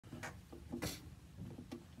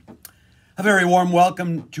A very warm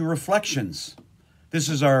welcome to Reflections. This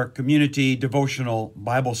is our community devotional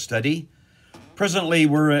Bible study. Presently,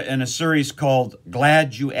 we're in a series called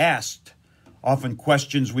Glad You Asked, often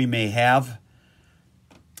questions we may have.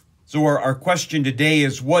 So our question today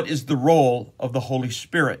is, what is the role of the Holy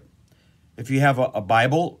Spirit? If you have a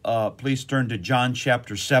Bible, please turn to John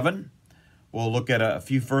chapter 7. We'll look at a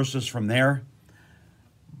few verses from there.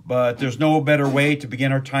 But there's no better way to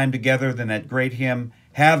begin our time together than that great hymn,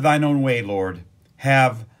 Have Thine Own Way, Lord,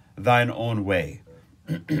 have Thine Own way.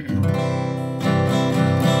 Have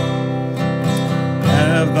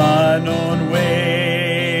Thine own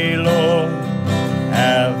way, Lord,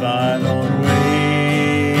 have Thine own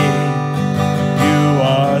way. You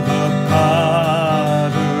are the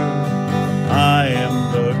potter, I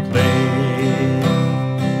am the clay.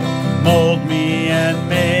 Mold me and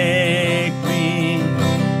make me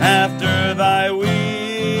after Thy will,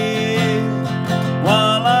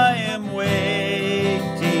 while I am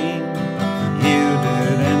waiting,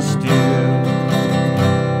 yielded and still.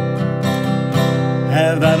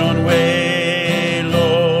 Have Thine own way,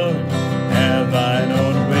 Lord, have Thine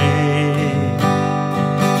own way.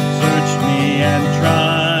 Search me and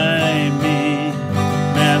try me,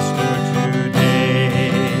 Master,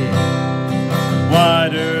 today.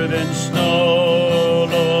 Whiter than snow,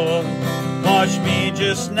 Lord, wash me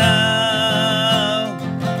just now,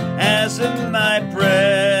 as in Thy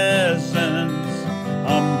presence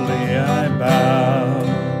humbly I bow.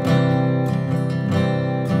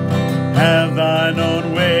 Have Thine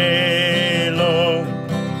own way, Lord,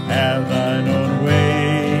 have Thine own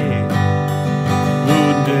way.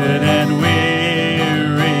 Wounded and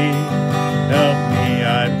weary, help me,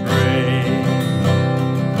 I pray.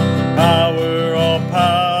 Power, all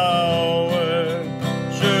power,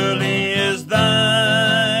 surely is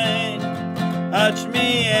Thine. Touch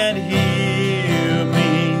me and heal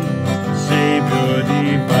me, Savior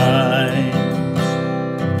divine.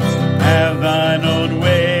 Have Thine own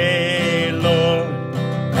way, Lord,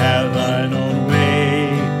 have Thine own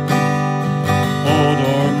way. Hold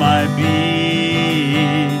o'er my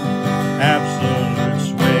being, absolute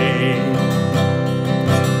sway.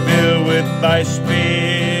 Fill with Thy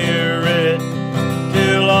Spirit,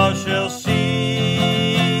 till all shall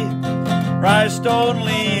see Christ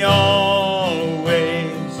only,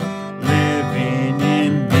 always living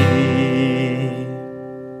in me.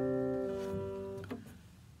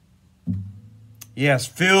 Yes,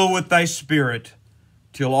 fill with Thy Spirit,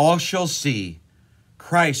 till all shall see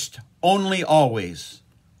Christ only, always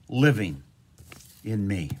living in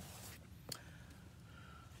me.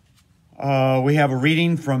 We have a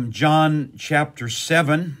reading from John chapter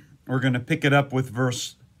 7. We're going to pick it up with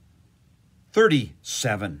verse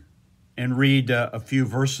 37 and read a few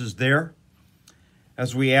verses there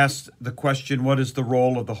as we ask the question, what is the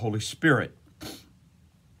role of the Holy Spirit?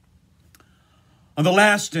 On the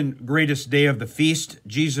last and greatest day of the feast,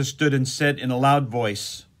 Jesus stood and said in a loud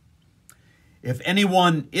voice, If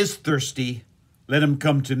anyone is thirsty, let him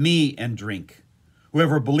come to me and drink.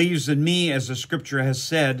 Whoever believes in me, as the scripture has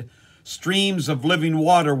said, streams of living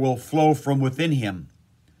water will flow from within him.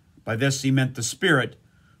 By this he meant the Spirit,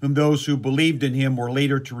 whom those who believed in him were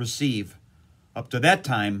later to receive. Up to that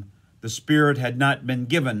time, the Spirit had not been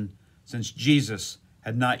given, since Jesus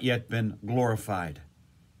had not yet been glorified.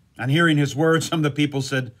 On hearing his words, some of the people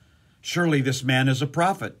said, Surely this man is a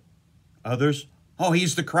prophet. Others, Oh,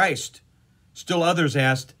 he's the Christ. Still others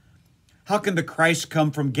asked, How can the Christ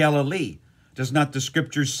come from Galilee? Does not the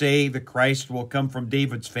scriptures say the Christ will come from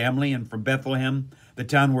David's family and from Bethlehem, the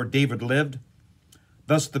town where David lived?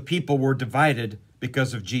 Thus the people were divided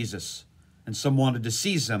because of Jesus, and some wanted to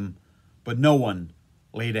seize him, but no one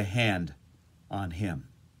laid a hand on him.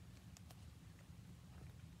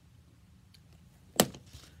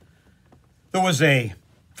 There was a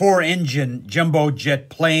 4-engine jumbo jet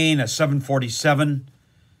plane, a 747.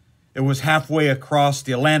 It was halfway across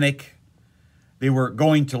the Atlantic. They were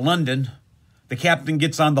going to London. The captain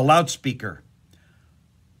gets on the loudspeaker.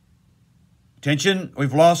 Attention,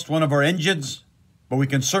 we've lost one of our engines, but we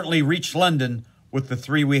can certainly reach London with the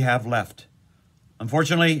 3 we have left.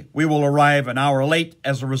 Unfortunately, we will arrive an hour late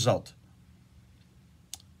as a result.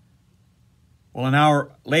 Well, an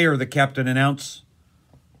hour later, the captain announced,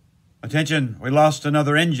 Attention, we lost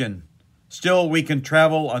another engine. Still, we can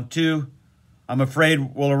travel on 2. I'm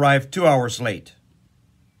afraid we'll arrive 2 hours late.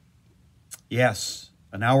 Yes,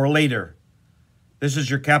 an hour later. This is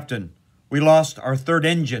your captain. We lost our 3rd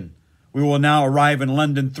engine. We will now arrive in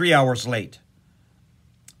London 3 hours late.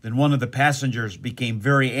 Then one of the passengers became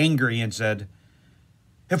very angry and said,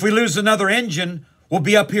 If we lose another engine, we'll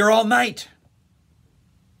be up here all night.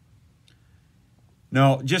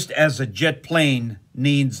 No, just as a jet plane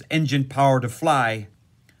needs engine power to fly,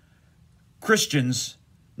 Christians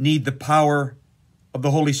need the power of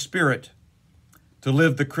the Holy Spirit to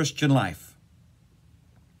live the Christian life.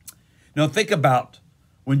 Now think about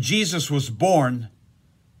when Jesus was born,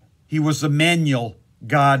 he was Emmanuel,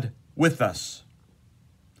 God with us.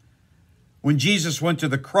 When Jesus went to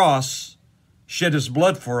the cross, shed his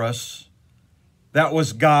blood for us, that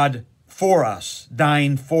was God for us,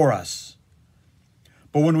 dying for us.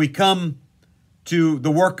 But when we come to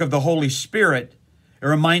the work of the Holy Spirit, it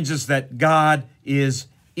reminds us that God is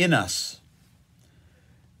in us.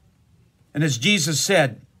 And as Jesus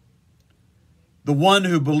said, the one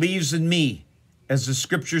who believes in me, as the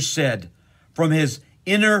scripture said, from his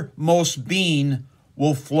innermost being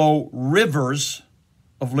will flow rivers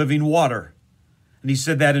of living water. And he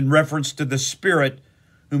said that in reference to the Spirit,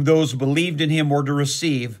 whom those who believed in him were to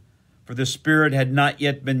receive, for the Spirit had not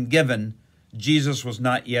yet been given. Jesus was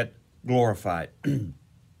not yet glorified.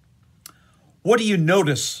 What do you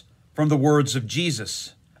notice from the words of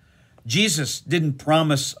Jesus? Jesus didn't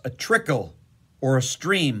promise a trickle or a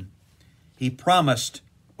stream. He promised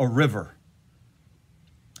a river.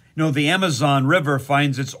 You know, the Amazon River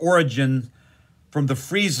finds its origin from the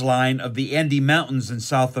freeze line of the Andes Mountains in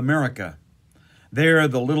South America. There,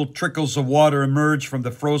 the little trickles of water emerge from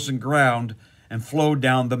the frozen ground and flow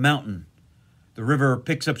down the mountain. The river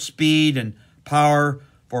picks up speed and power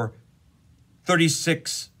for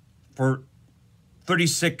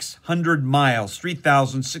 3,600 miles,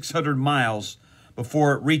 3,600 miles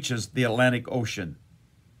before it reaches the Atlantic Ocean.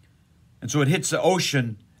 And so it hits the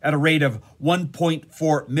ocean at a rate of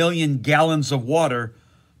 1.4 million gallons of water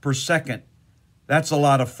per second. That's a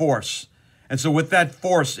lot of force. And so with that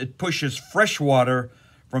force, it pushes fresh water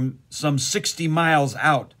from some 60 miles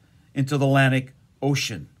out into the Atlantic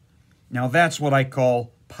Ocean. Now that's what I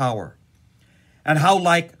call power. And how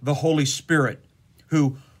like the Holy Spirit,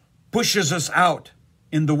 who pushes us out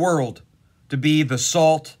in the world to be the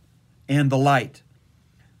salt and the light.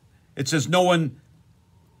 It says no one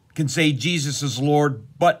can say Jesus is Lord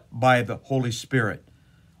but by the Holy Spirit.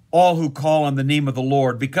 All who call on the name of the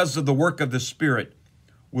Lord because of the work of the Spirit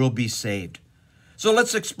will be saved. So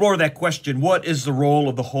let's explore that question. What is the role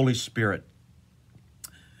of the Holy Spirit?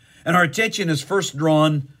 And our attention is first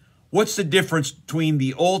drawn, what's the difference between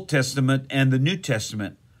the Old Testament and the New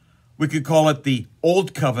Testament? We could call it the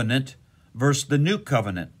Old Covenant versus the New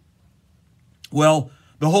Covenant. Well,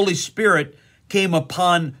 the Holy Spirit came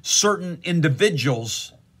upon certain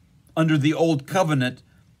individuals under the Old Covenant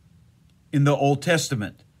in the Old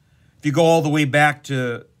Testament. If you go all the way back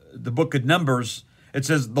to the book of Numbers, it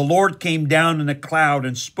says, the Lord came down in a cloud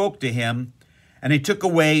and spoke to him, and he took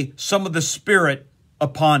away some of the Spirit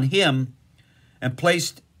upon him and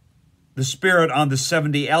placed the Spirit on the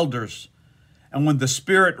 70 elders. And when the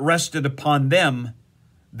Spirit rested upon them,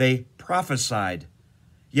 they prophesied,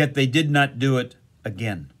 yet they did not do it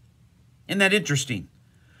again. Isn't that interesting?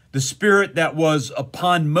 The Spirit that was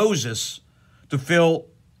upon Moses to fill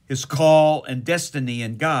his call and destiny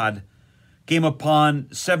in God came upon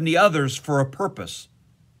 70 others for a purpose.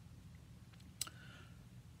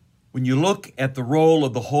 When you look at the role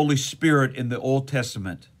of the Holy Spirit in the Old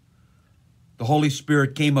Testament, the Holy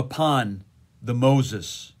Spirit came upon the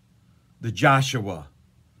Moses, the Joshua,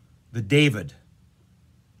 the David,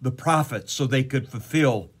 the prophets, so they could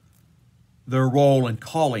fulfill their role and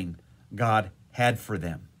calling God had for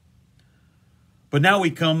them. But now we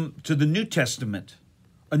come to the New Testament,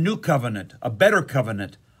 a new covenant,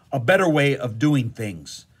 a better way of doing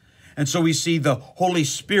things. And so we see the Holy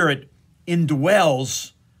Spirit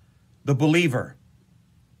indwells the believer.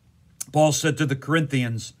 Paul said to the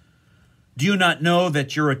Corinthians, do you not know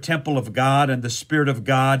that you're a temple of God and the Spirit of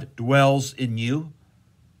God dwells in you?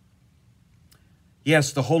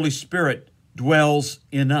 Yes, the Holy Spirit dwells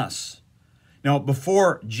in us. Now,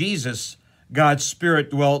 before Jesus, God's Spirit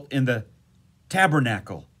dwelt in the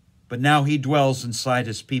tabernacle, but now he dwells inside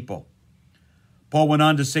his people. Paul went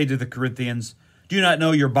on to say to the Corinthians, do you not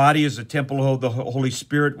know your body is a temple of the Holy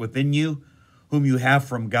Spirit within you, whom you have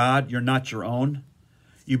from God? You're not your own.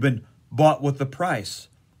 You've been bought with a price.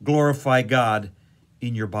 Glorify God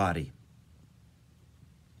in your body.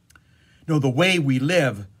 No, the way we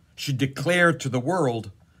live should declare to the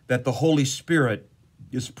world that the Holy Spirit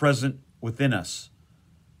is present within us.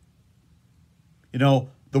 You know,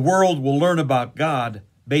 the world will learn about God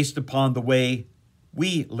based upon the way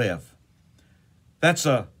we live. That's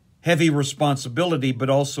a heavy responsibility, but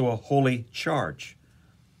also a holy charge.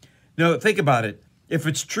 Now, think about it. If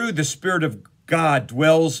it's true the Spirit of God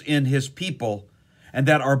dwells in his people and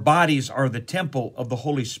that our bodies are the temple of the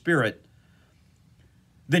Holy Spirit,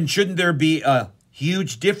 then shouldn't there be a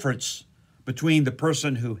huge difference between the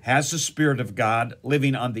person who has the Spirit of God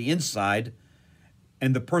living on the inside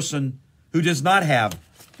and the person who does not have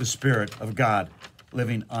the Spirit of God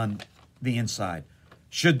living on the inside.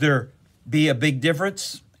 Should there be a big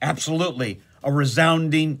difference? Absolutely. A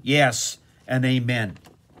resounding yes and amen.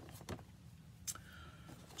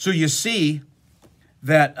 So you see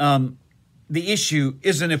that the issue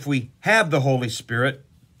isn't if we have the Holy Spirit,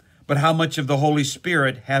 but how much of the Holy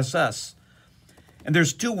Spirit has us. And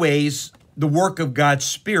there's two ways the work of God's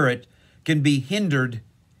Spirit can be hindered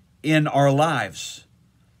in our lives.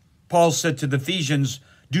 Paul said to the Ephesians,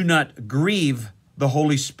 "Do not grieve the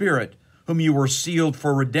Holy Spirit, whom you were sealed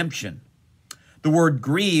for redemption." The word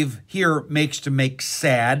grieve here makes to make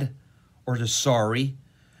sad or to sorry,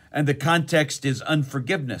 and the context is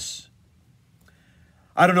unforgiveness.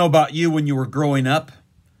 I don't know about you when you were growing up.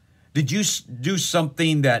 Did you do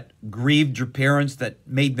something that grieved your parents, that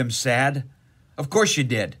made them sad? Of course you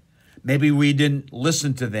did. Maybe we didn't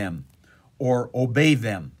listen to them or obey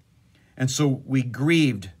them, and so we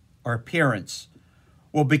grieved our parents.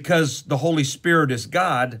 Well, because the Holy Spirit is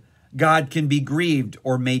God, God can be grieved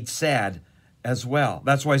or made sad as well.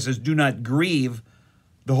 That's why it says, "Do not grieve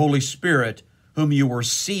the Holy Spirit, whom you were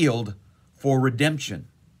sealed for redemption."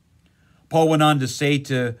 Paul went on to say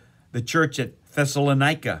to the church at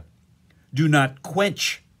Thessalonica, "Do not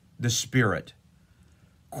quench the Spirit."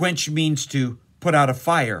 Quench means to put out a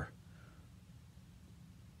fire.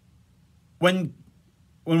 When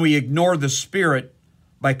we ignore the Spirit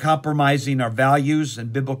by compromising our values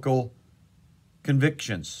and biblical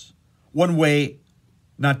convictions, one way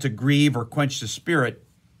not to grieve or quench the Spirit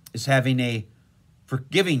is having a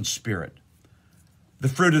forgiving spirit. The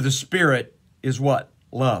fruit of the Spirit is what?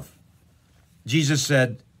 Love. Jesus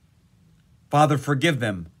said, "Father, forgive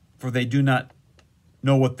them, for they do not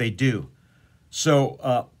know what they do."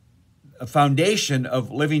 So a foundation of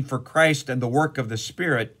living for Christ and the work of the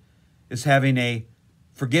Spirit is having a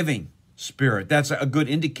forgiving spirit. That's a good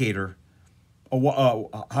indicator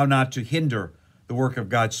of how not to hinder the work of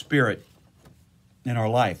God's Spirit in our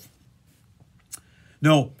life.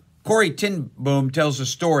 No, Corrie ten Boom tells a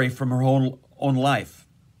story from her own life.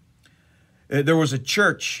 There was a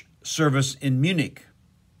church service in Munich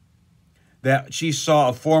that she saw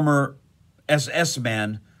a former SS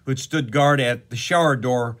man who had stood guard at the shower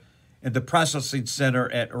door at the processing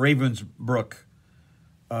center at Ravensbrück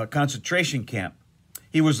concentration camp.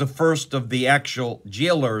 He was the first of the actual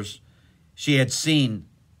jailers she had seen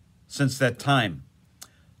since that time.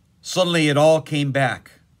 Suddenly it all came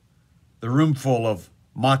back. The room full of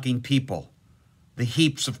mocking people, the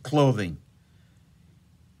heaps of clothing.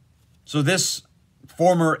 So this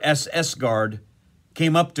former SS guard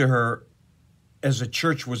came up to her as the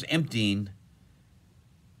church was emptying.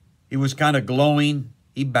 He was kind of glowing.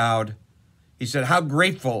 He bowed. He said, "How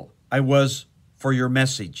grateful I was for your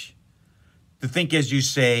message. To think, as you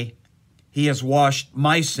say, he has washed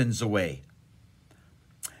my sins away."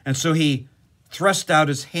 And so he thrust out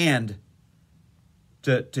his hand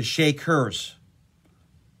to shake hers.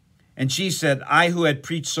 And she said, "I who had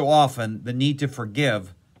preached so often the need to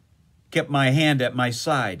forgive, kept my hand at my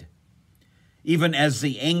side. Even as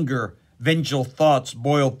the anger, vengeful thoughts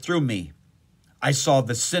boiled through me, I saw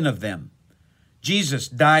the sin of them. Jesus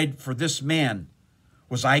died for this man.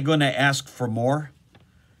 Was I going to ask for more?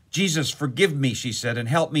 Jesus, forgive me," she said, "and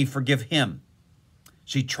help me forgive him."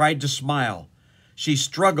 She tried to smile. She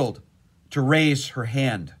struggled to raise her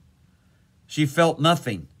hand. She felt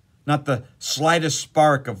nothing, not the slightest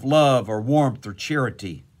spark of love or warmth or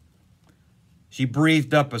charity. She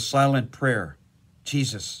breathed up a silent prayer.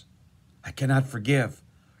 "Jesus, I cannot forgive.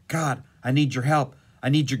 God, I need your help. I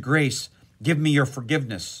need your grace. Give me your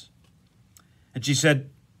forgiveness." And she said,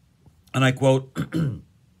 and I quote,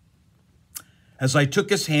 "As I took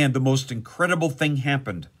his hand, the most incredible thing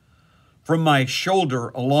happened. From my shoulder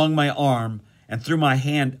along my arm and through my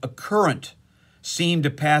hand, a current seemed to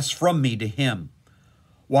pass from me to him,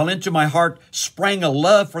 while into my heart sprang a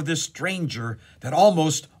love for this stranger that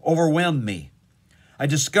almost overwhelmed me. I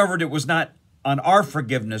discovered it was not on our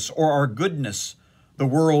forgiveness or our goodness the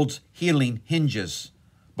world's healing hinges,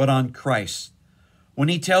 but on Christ. When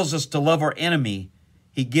he tells us to love our enemy,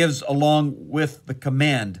 he gives along with the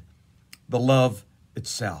command the love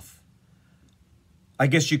itself." I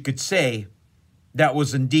guess you could say that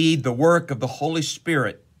was indeed the work of the Holy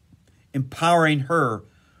Spirit, empowering her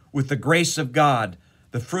with the grace of God,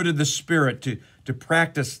 the fruit of the Spirit, to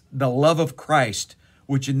practice the love of Christ,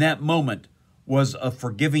 which in that moment was a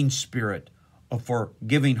forgiving spirit, a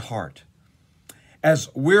forgiving heart. As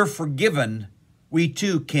we're forgiven, we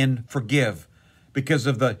too can forgive, because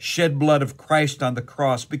of the shed blood of Christ on the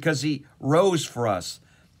cross, because he rose for us.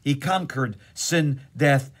 He conquered sin,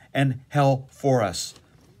 death, and hell for us.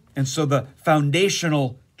 And so the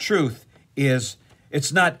foundational truth is,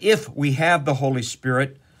 it's not if we have the Holy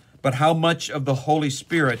Spirit, but how much of the Holy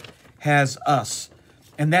Spirit has us.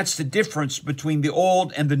 And that's the difference between the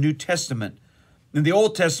Old and the New Testament. In the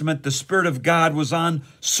Old Testament, the Spirit of God was on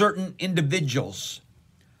certain individuals,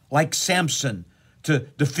 like Samson, to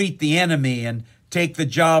defeat the enemy and take the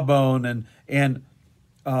jawbone and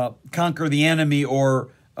conquer the enemy, or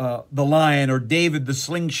the lion, or David the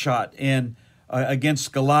slingshot and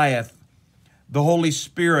against Goliath. The Holy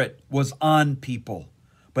Spirit was on people.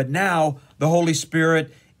 But now the Holy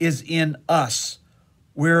Spirit is in us.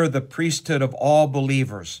 We're the priesthood of all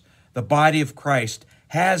believers. The body of Christ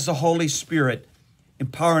has the Holy Spirit,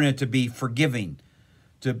 empowering it to be forgiving,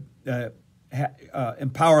 to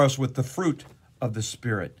empower us with the fruit of the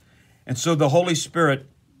Spirit. And so the Holy Spirit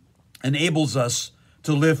enables us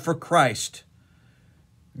to live for Christ.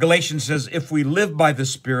 Galatians says, if we live by the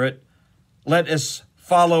Spirit, let us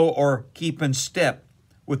follow or keep in step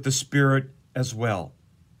with the Spirit as well.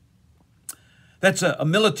 That's a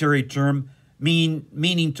military term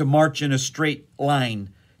meaning to march in a straight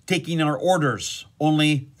line, taking our orders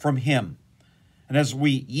only from Him. And as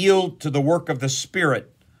we yield to the work of the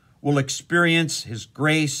Spirit, we'll experience His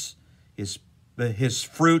grace, His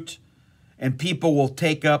fruit, and people will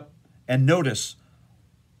take up and notice,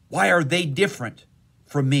 why are they different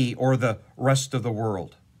from me or the rest of the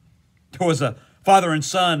world? There was a father and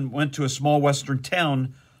son went to a small western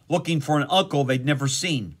town looking for an uncle they'd never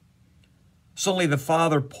seen. Suddenly the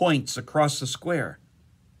father points across the square.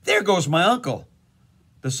 There goes my uncle.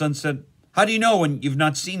 The son said, how do you know when you've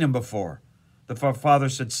not seen him before? The father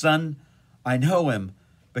said, son, I know him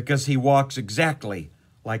because he walks exactly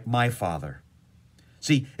like my father.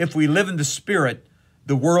 See, if we live in the Spirit,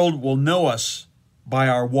 the world will know us by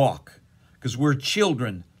our walk, because we're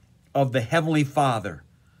children of the Heavenly Father,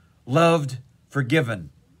 loved, forgiven.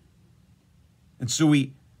 And so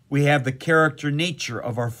we have the character nature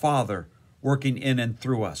of our Father working in and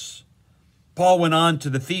through us. Paul went on to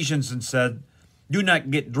the Ephesians and said, do not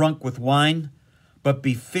get drunk with wine, but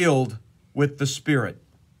be filled with the Spirit.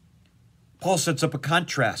 Paul sets up a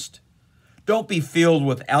contrast. Don't be filled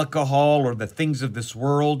with alcohol or the things of this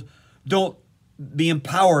world. Don't be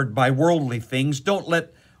empowered by worldly things. Don't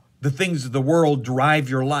let the things of the world drive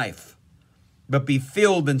your life, but be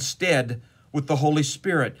filled instead with the Holy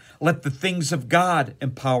Spirit. Let the things of God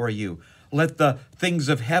empower you. Let the things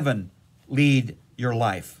of heaven lead your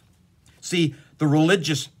life. See, the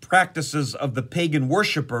religious practices of the pagan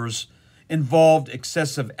worshipers involved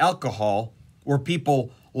excessive alcohol, where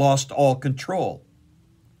people lost all control.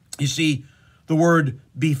 You see, the word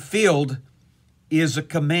be filled is a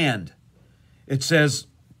command. It says,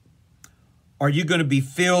 are you going to be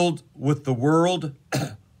filled with the world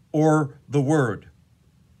or the Word?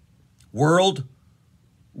 World,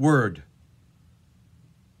 Word.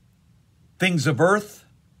 Things of earth,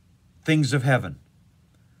 things of heaven.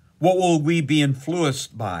 What will we be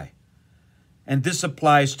influenced by? And this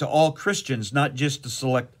applies to all Christians, not just a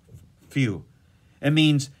select few. It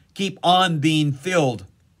means keep on being filled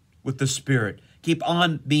with the Spirit. Keep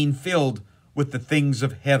on being filled with the things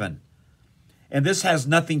of heaven. And this has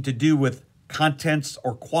nothing to do with contents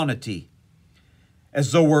or quantity,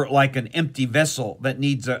 as though we're like an empty vessel that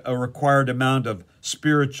needs a required amount of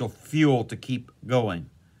spiritual fuel to keep going.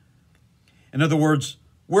 In other words,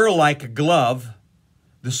 we're like a glove.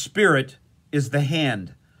 The Spirit is the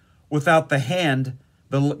hand. Without the hand,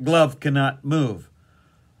 the glove cannot move.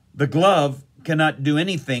 The glove cannot do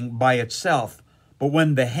anything by itself, but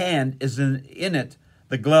when the hand is in it,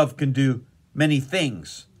 the glove can do many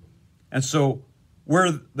things. And so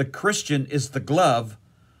where the Christian is the glove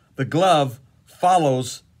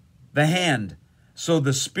follows the hand. So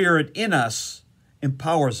the Spirit in us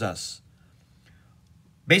empowers us.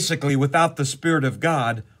 Basically, without the Spirit of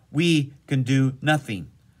God, we can do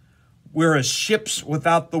nothing. We're as ships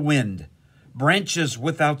without the wind, branches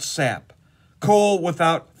without sap, coal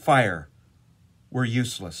without fire. We're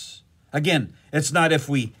useless. Again, it's not if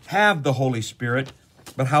we have the Holy Spirit,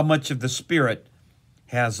 but how much of the Spirit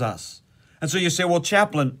has us. And so you say, well,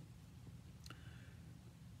 Chaplain,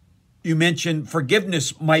 you mentioned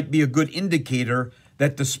forgiveness might be a good indicator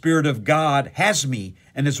that the Spirit of God has me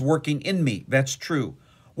and is working in me. That's true.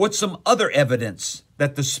 What's some other evidence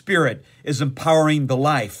that the Spirit is empowering the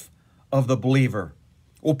life of the believer?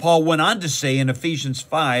 Well, Paul went on to say in Ephesians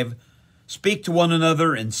 5, speak to one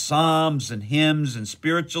another in psalms and hymns and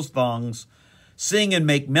spiritual songs, sing and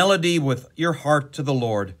make melody with your heart to the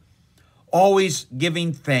Lord, always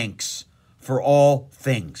giving thanks for all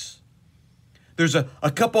things. There's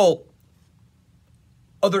a couple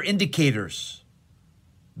other indicators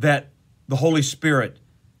that the Holy Spirit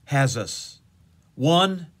has us.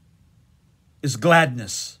 One is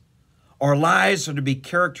gladness. Our lives are to be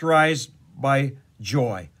characterized by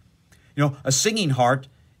joy. You know, a singing heart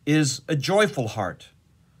is a joyful heart,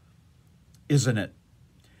 isn't it?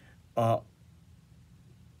 One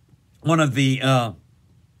of the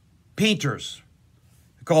painters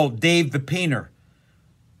called Dave the Painter,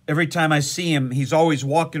 every time I see him, he's always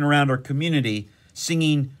walking around our community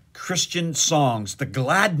singing Christian songs. The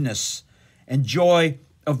gladness and joy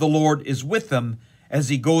of the Lord is with him as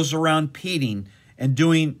he goes around painting and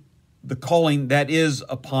doing the calling that is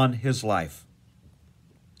upon his life.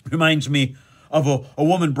 Reminds me of a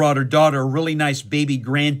woman brought her daughter a really nice baby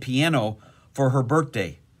grand piano for her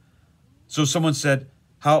birthday. So someone said,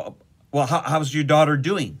 how's your daughter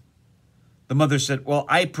doing? The mother said, well,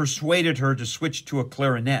 I persuaded her to switch to a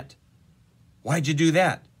clarinet. Why'd you do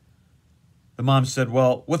that? The mom said,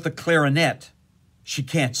 well, with the clarinet, she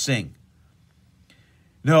can't sing.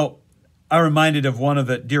 No, I'm reminded of one of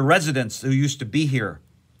the dear residents who used to be here.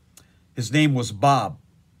 His name was Bob.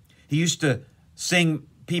 He used to sing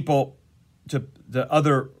people, to the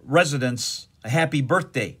other residents, a happy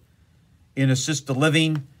birthday in assisted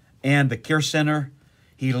living and the care center.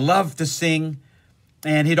 He loved to sing,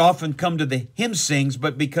 and he'd often come to the hymn sings,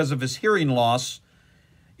 but because of his hearing loss,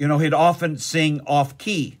 you know, he'd often sing off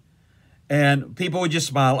key. And people would just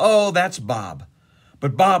smile, oh, that's Bob.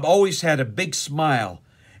 But Bob always had a big smile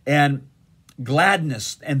and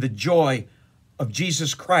gladness, and the joy of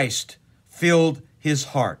Jesus Christ filled his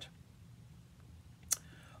heart.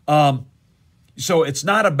 So it's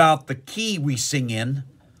not about the key we sing in,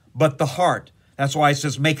 but the heart. That's why it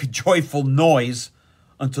says, make a joyful noise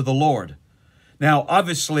unto the Lord. Now,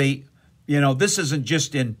 obviously, you know, this isn't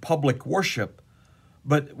just in public worship,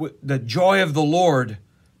 but the joy of the Lord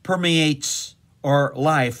permeates our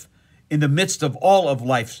life in the midst of all of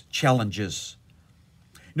life's challenges.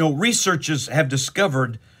 You know, researchers have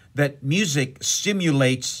discovered that music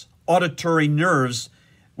stimulates auditory nerves,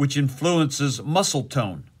 which influences muscle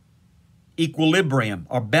tone, equilibrium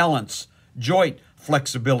or balance, joint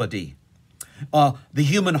flexibility. The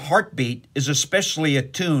human heartbeat is especially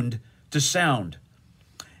attuned to sound.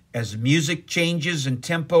 As music changes in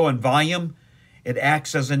tempo and volume, it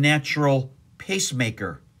acts as a natural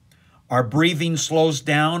pacemaker. Our breathing slows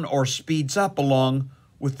down or speeds up along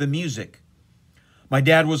with the music. My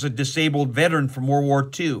dad was a disabled veteran from World War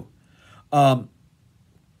II.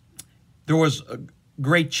 There was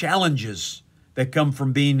great challenges that come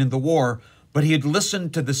from being in the war, but he had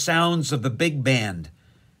listened to the sounds of the big band,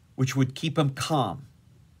 which would keep him calm.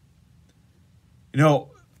 You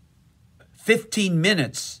know, 15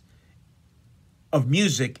 minutes of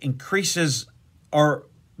music increases the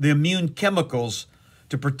immune chemicals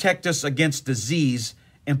to protect us against disease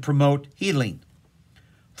and promote healing.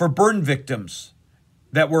 For burn victims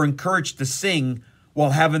that were encouraged to sing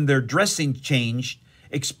while having their dressing changed,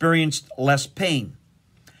 experienced less pain.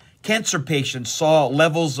 Cancer patients saw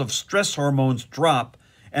levels of stress hormones drop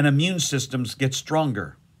and immune systems get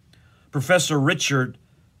stronger. Professor Richard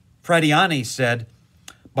Frediani said,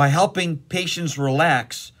 by helping patients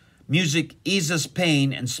relax, music eases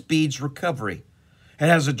pain and speeds recovery. It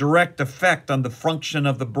has a direct effect on the function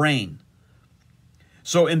of the brain.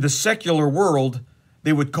 So in the secular world,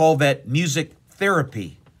 they would call that music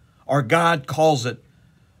therapy. Our God calls it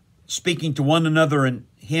speaking to one another in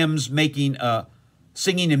hymns,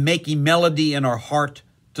 singing and making melody in our heart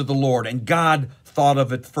to the Lord. And God thought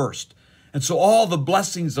of it first. And so all the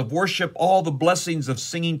blessings of worship, all the blessings of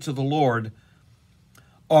singing to the Lord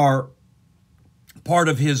are part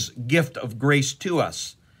of his gift of grace to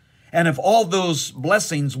us. And if all those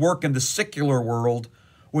blessings work in the secular world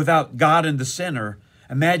without God in the center,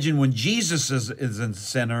 imagine when Jesus is in the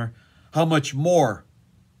center, how much more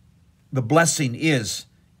the blessing is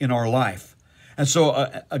in our life. And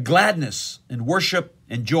so a gladness and worship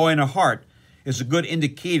and joy in our heart is a good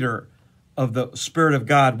indicator of the Spirit of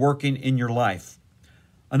God working in your life.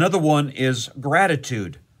 Another one is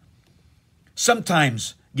gratitude.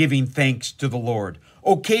 Sometimes giving thanks to the Lord.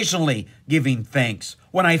 Occasionally giving thanks.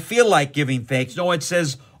 When I feel like giving thanks. No, it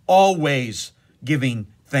says always giving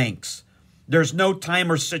thanks. There's no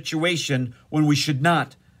time or situation when we should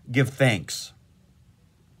not give thanks.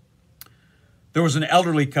 There was an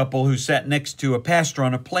elderly couple who sat next to a pastor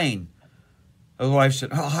on a plane. The wife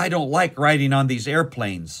said, I don't like riding on these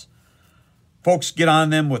airplanes. Folks get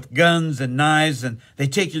on them with guns and knives, and they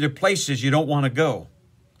take you to places you don't want to go.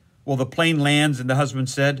 Well, the plane lands, and the husband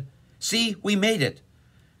said, see, we made it.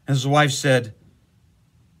 And his wife said,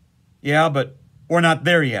 Yeah, but we're not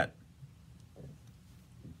there yet.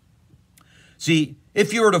 See,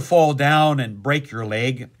 if you were to fall down and break your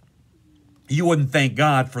leg, you wouldn't thank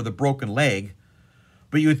God for the broken leg,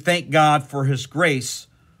 but you would thank God for His grace,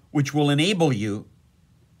 which will enable you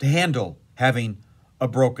to handle having a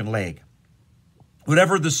broken leg.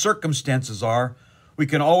 Whatever the circumstances are, we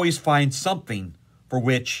can always find something for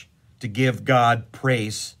which to give God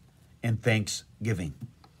praise and thanksgiving.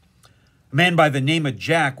 A man by the name of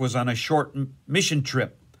Jack was on a short mission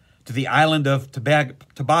trip to the island of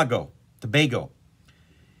Tobago.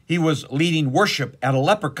 He was leading worship at a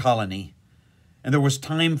leper colony, and there was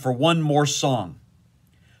time for one more song.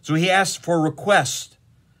 So he asked for a request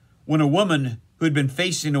when a woman who had been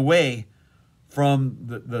facing away from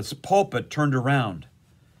the pulpit turned around.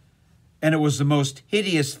 And it was the most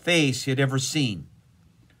hideous face he had ever seen.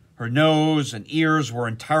 Her nose and ears were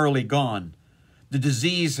entirely gone. The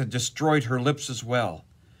disease had destroyed her lips as well.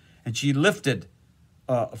 And she lifted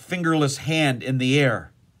a fingerless hand in the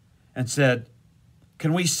air and said,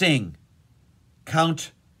 "Can we sing?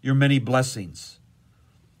 Count your many blessings."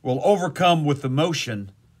 Well, overcome with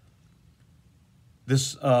emotion,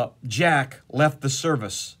 this Jack left the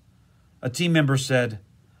service. A team member said,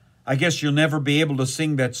 "I guess you'll never be able to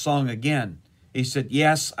sing that song again." He said,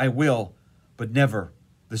 "Yes, I will, but never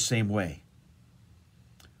the same way."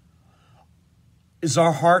 Is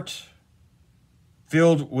our heart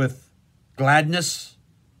filled with gladness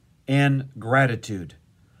and gratitude?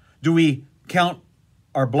 Do we count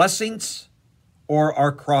our blessings or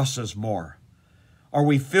our crosses more? Are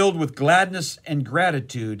we filled with gladness and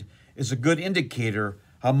gratitude is a good indicator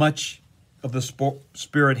how much of the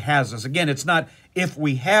Spirit has us. Again, it's not if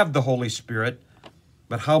we have the Holy Spirit,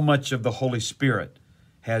 but how much of the Holy Spirit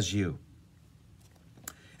has you.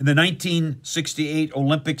 In the 1968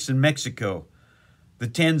 Olympics in Mexico, the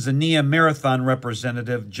Tanzania marathon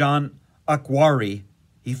representative, John Akwari,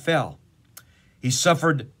 he fell. He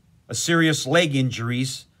suffered a serious leg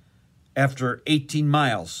injuries after 18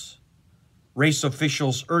 miles. Race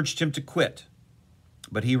officials urged him to quit,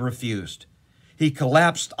 but he refused. He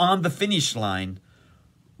collapsed on the finish line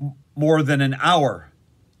more than an hour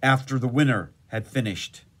after the winner had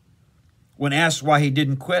finished. When asked why he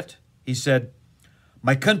didn't quit, he said,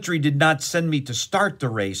 "My country did not send me to start the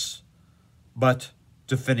race, but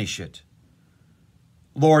to finish it."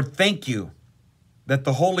 Lord, thank you that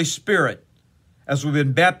the Holy Spirit, as we've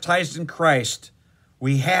been baptized in Christ,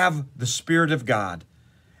 we have the Spirit of God.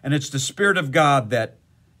 And it's the Spirit of God that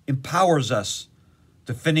empowers us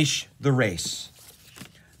to finish the race.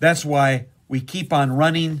 That's why we keep on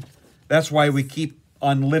running. That's why we keep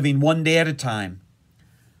on living one day at a time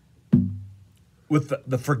with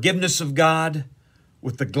the forgiveness of God,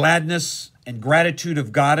 with the gladness and gratitude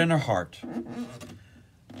of God in our heart.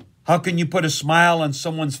 How can you put a smile on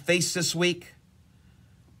someone's face this week?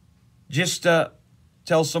 Just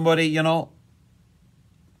tell somebody, I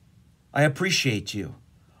appreciate you.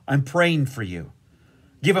 I'm praying for you.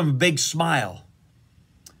 Give them a big smile.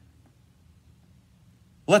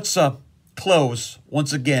 Let's close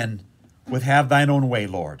once again with "Have Thine Own Way,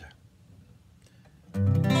 Lord."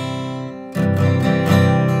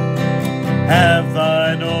 Have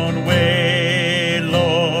Thine own way,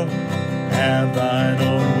 Lord. Have Thine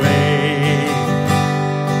own way.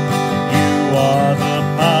 You are the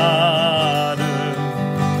potter,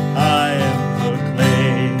 I am the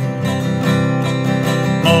clay.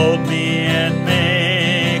 Mold me and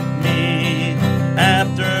make me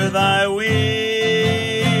after Thy will,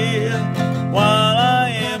 while I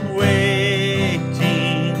am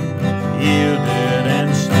waiting, yielded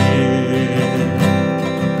and still.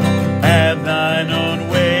 Have Thine own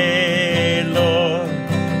way, Lord.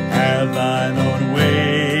 Have Thine own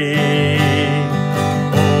way.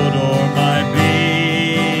 Hold o'er my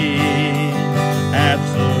being,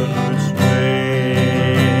 absolute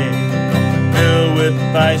sway. Fill with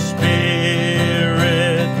Thy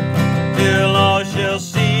Spirit, till all shall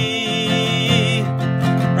see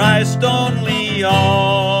Christ only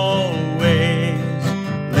always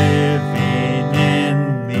living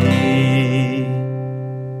in me.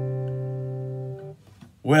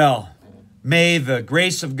 Well, may the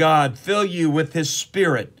grace of God fill you with His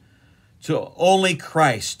Spirit till only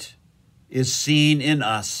Christ is seen in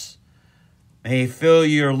us. May He fill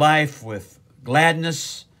your life with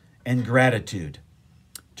gladness and gratitude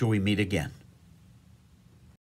till we meet again.